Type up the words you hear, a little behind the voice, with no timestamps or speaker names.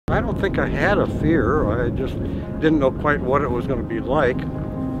I don't think I had a fear. I just didn't know quite what it was going to be like.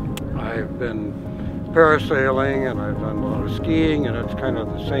 I've been parasailing and I've done a lot of skiing, and it's kind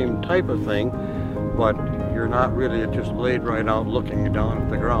of the same type of thing, but you're not really just laid right out looking down at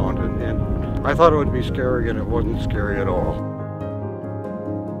the ground. And I thought it would be scary, and it wasn't scary at all.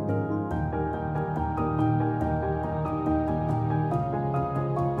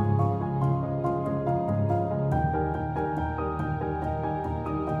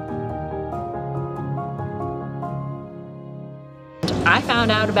 I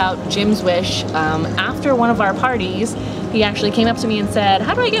found out about Jim's wish after one of our parties. He actually came up to me and said,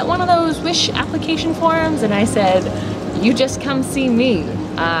 "How do I get one of those wish application forms?" And I said, "You just come see me.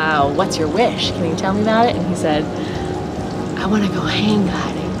 What's your wish? Can you tell me about it?" And he said, "I want to go hang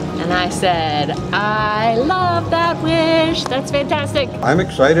gliding." And I said, "I love that wish. That's fantastic." I'm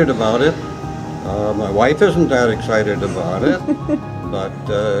excited about it. My wife isn't that excited about it, but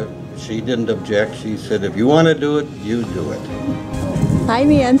she didn't object. She said, "If you want to do it, you do it." Hi,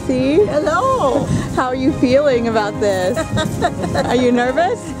 Nancy. Hello. How are you feeling about this? Are you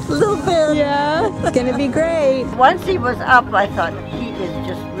nervous? A little bit. Yeah. It's gonna be great. Once he was up, I thought he is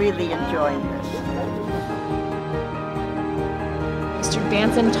just really enjoying this. Mr.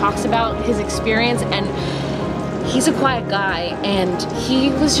 Banson talks about his experience, and he's a quiet guy, and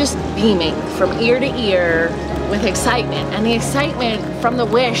he was just beaming from ear to ear with excitement, and the excitement from the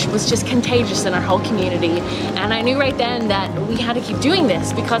wish was just contagious in our whole community. And I knew right then that we had to keep doing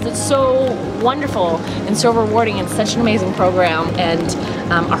this because it's so wonderful and so rewarding and such an amazing program. And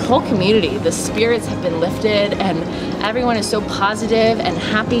our whole community, the spirits have been lifted, and everyone is so positive and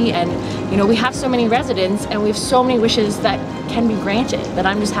happy. And you know, we have so many residents, and we have so many wishes that can be granted that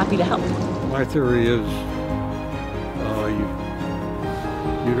I'm just happy to help. My theory is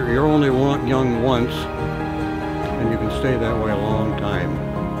you're only young once, and you can stay that way a long time.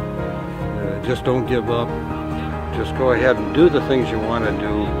 Just don't give up. Just go ahead and do the things you want to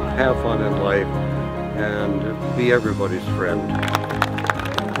do. Have fun in life, and be everybody's friend.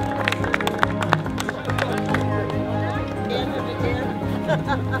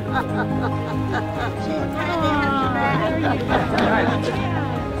 She's kind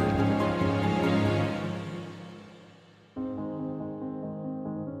of